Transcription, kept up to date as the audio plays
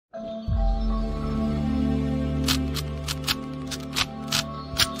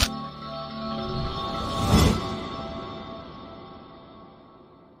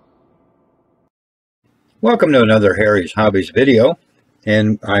Welcome to another Harry's Hobbies video,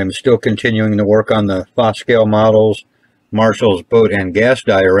 and I'm still continuing to work on the Foscale models, Marshall's boat and gas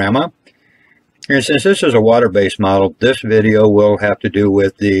diorama. And since this is a water-based model, this video will have to do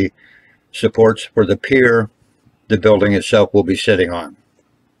with the supports for the pier the building itself will be sitting on.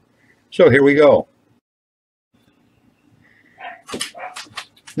 So here we go.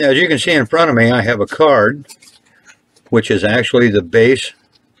 Now, as you can see in front of me, I have a card, which is actually the base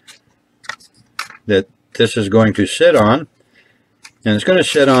that this is going to sit on, and it's going to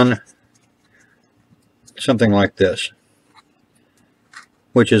sit on something like this,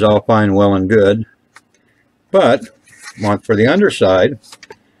 which is all fine, well and good, but for the underside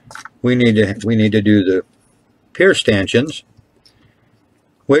we need to do the pier stanchions,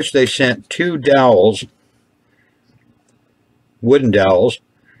 which they sent 2 dowels, wooden dowels,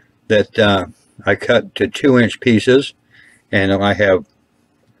 that I cut to 2-inch pieces, and I have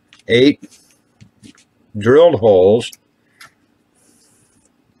 8 drilled holes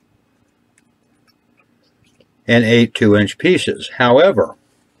and 8 2-inch pieces. However,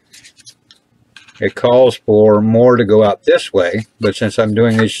 it calls for more to go out this way, but since I'm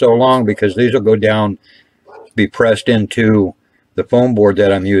doing these so long, because these will go down, be pressed into the foam board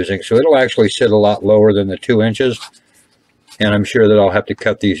that I'm using, so it'll actually sit a lot lower than the 2 inches, and I'm sure that I'll have to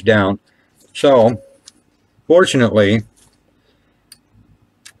cut these down. So fortunately,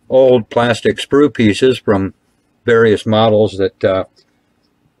 old plastic sprue pieces from various models that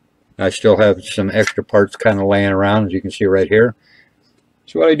I still have some extra parts kind of laying around, as you can see right here.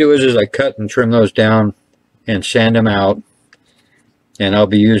 So what I do is I cut and trim those down and sand them out, and I'll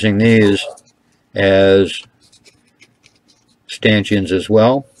be using these as stanchions as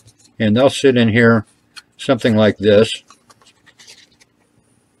well, and they'll sit in here something like this.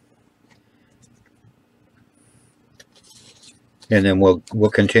 And then we'll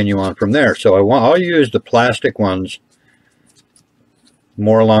continue on from there. So I'll use the plastic ones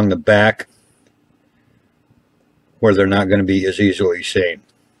more along the back, where they're not going to be as easily seen.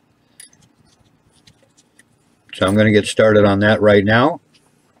 So I'm going to get started on that right now,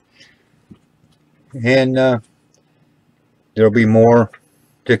 and there'll be more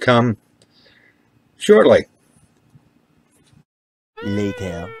to come shortly.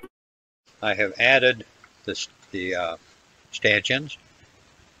 Later, I have added the stanchions,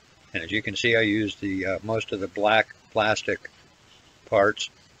 and as you can see, I used the most of the black plastic parts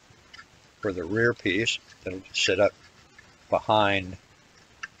for the rear piece that'll sit up behind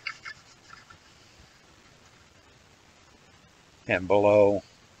and below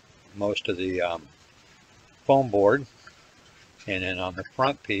most of the foam board. And then on the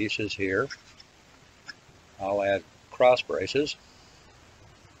front pieces here, I'll add cross braces,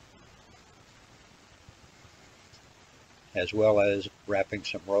 as well as wrapping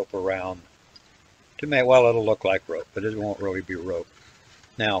some rope around to make, well, it'll look like rope, but it won't really be rope.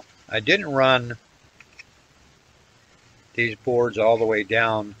 Now, I didn't run these boards all the way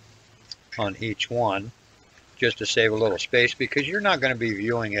down on each one, just to save a little space, because you're not going to be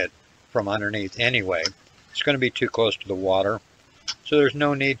viewing it from underneath anyway. It's going to be too close to the water, so there's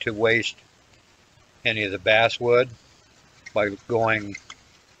no need to waste any of the basswood by going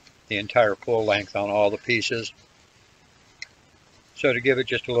the entire full length on all the pieces. So to give it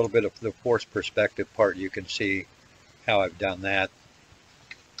just a little bit of the forced perspective part, you can see how I've done that.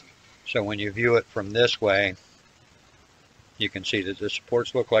 So when you view it from this way, you can see that the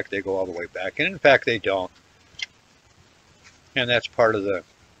supports look like they go all the way back, and in fact they don't. And that's part of the,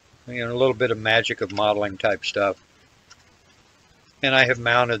 a little bit of magic of modeling type stuff. And I have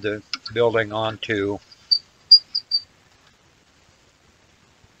mounted the building onto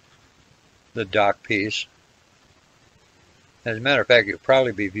the dock piece. As a matter of fact, you'll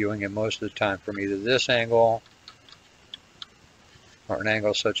probably be viewing it most of the time from either this angle or an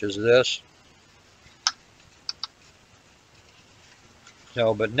angle such as this.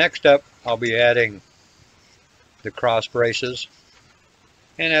 So, but next up, I'll be adding the cross braces,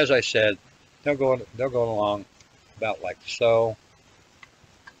 and as I said, they'll go along about like so,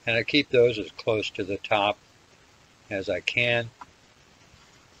 and I keep those as close to the top as I can,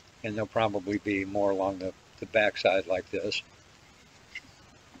 and they'll probably be more along the back side like this.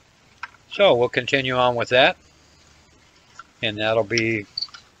 So we'll continue on with that, and that'll be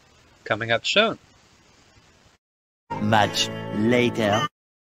coming up soon. much later.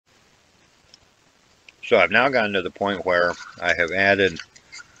 So I've now gotten to the point where I have added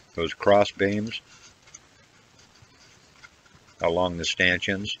those cross beams along the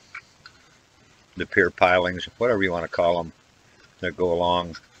stanchions, the pier pilings, whatever you want to call them, that go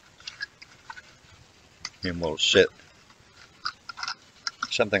along and will sit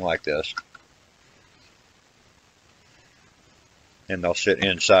something like this. and they'll sit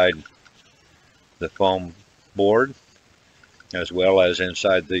inside the foam board as well as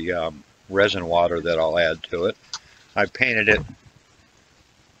inside the resin water that I'll add to it. I painted it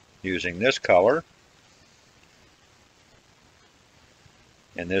using this color,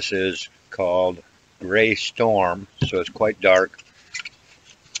 and this is called Gray Storm, so it's quite dark.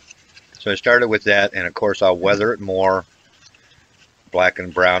 So I started with that, and of course I'll weather it more, black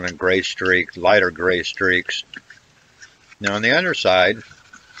and brown and gray streaks, lighter gray streaks. Now on the underside,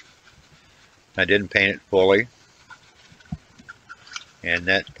 I didn't paint it fully, and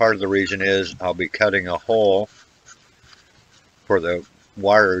that's part of the reason is I'll be cutting a hole for the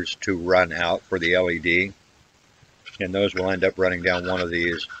wires to run out for the LED, and those will end up running down one of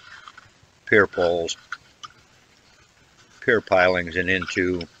these pier poles, pier pilings, and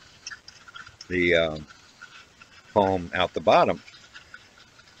into the foam out the bottom.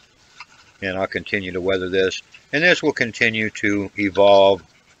 And I'll continue to weather this, and this will continue to evolve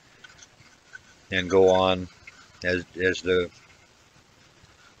and go on as the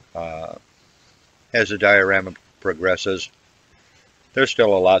diorama progresses. There's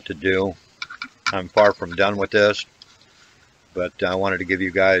still a lot to do. I'm far from done with this, but I wanted to give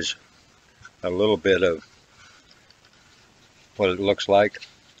you guys a little bit of what it looks like.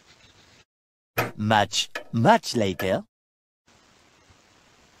 Much later.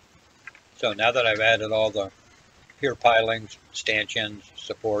 So now that I've added all the pier pilings, stanchions,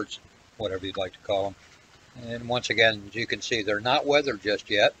 supports, whatever you'd like to call them, and once again, as you can see, they're not weathered just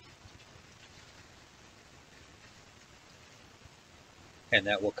yet, and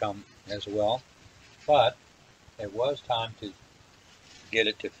that will come as well, but it was time to get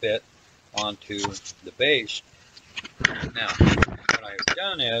it to fit onto the base. Now, what I've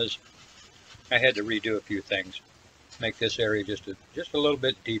done is I had to redo a few things, make this area just a little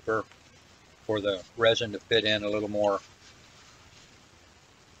bit deeper for the resin to fit in a little more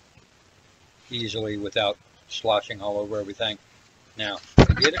easily without sloshing all over everything. Now,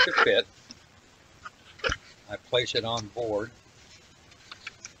 to get it to fit, I place it on board,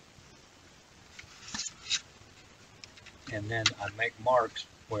 and then I make marks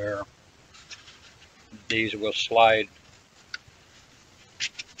where these will slide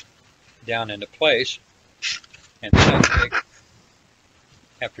down into place, and then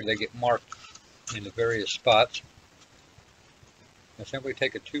after they get marked in the various spots, I simply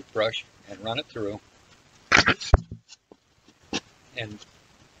take a toothbrush and run it through and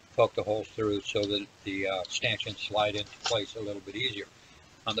poke the holes through so that the stanchions slide into place a little bit easier.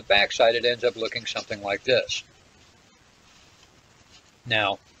 On the back side, it ends up looking something like this.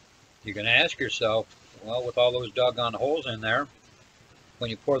 Now, you're going to ask yourself, well, with all those doggone holes in there, when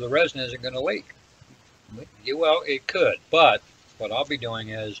you pour the resin, is it going to leak? Well, it could, but what I'll be doing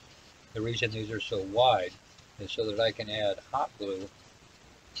is, the reason these are so wide is so that I can add hot glue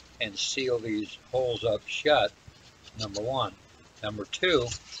and seal these holes up shut, number one. Number two,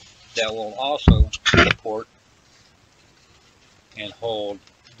 that will also support and hold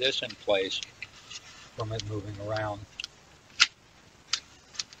this in place from it moving around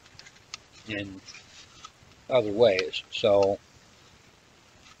in other ways. So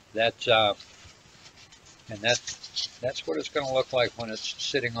that's that's what it's going to look like when it's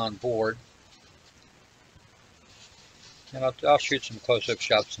sitting on board. And I'll shoot some close-up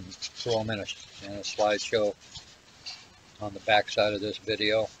shots and throw them in a slideshow on the back side of this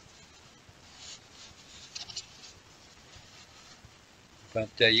video. But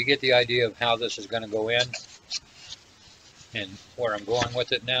you get the idea of how this is going to go in and where I'm going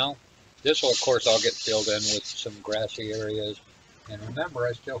with it now. This will, of course, all get filled in with some grassy areas. And remember,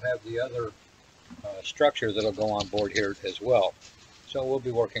 I still have the other structure that'll go on board here as well. So we'll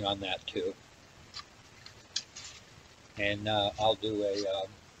be working on that too. And I'll do a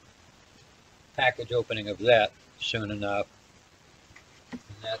package opening of that soon enough. And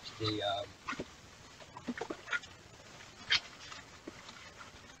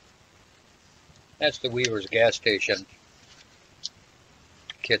that's the Weaver's gas station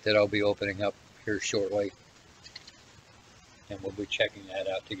kit that I'll be opening up here shortly. And we'll be checking that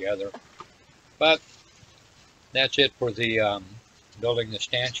out together. But that's it for the building the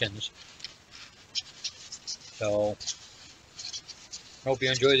stanchions. So hope you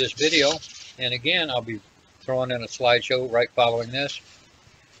enjoy this video. And again, I'll be throwing in a slideshow right following this.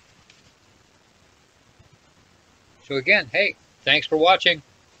 So again, hey, thanks for watching.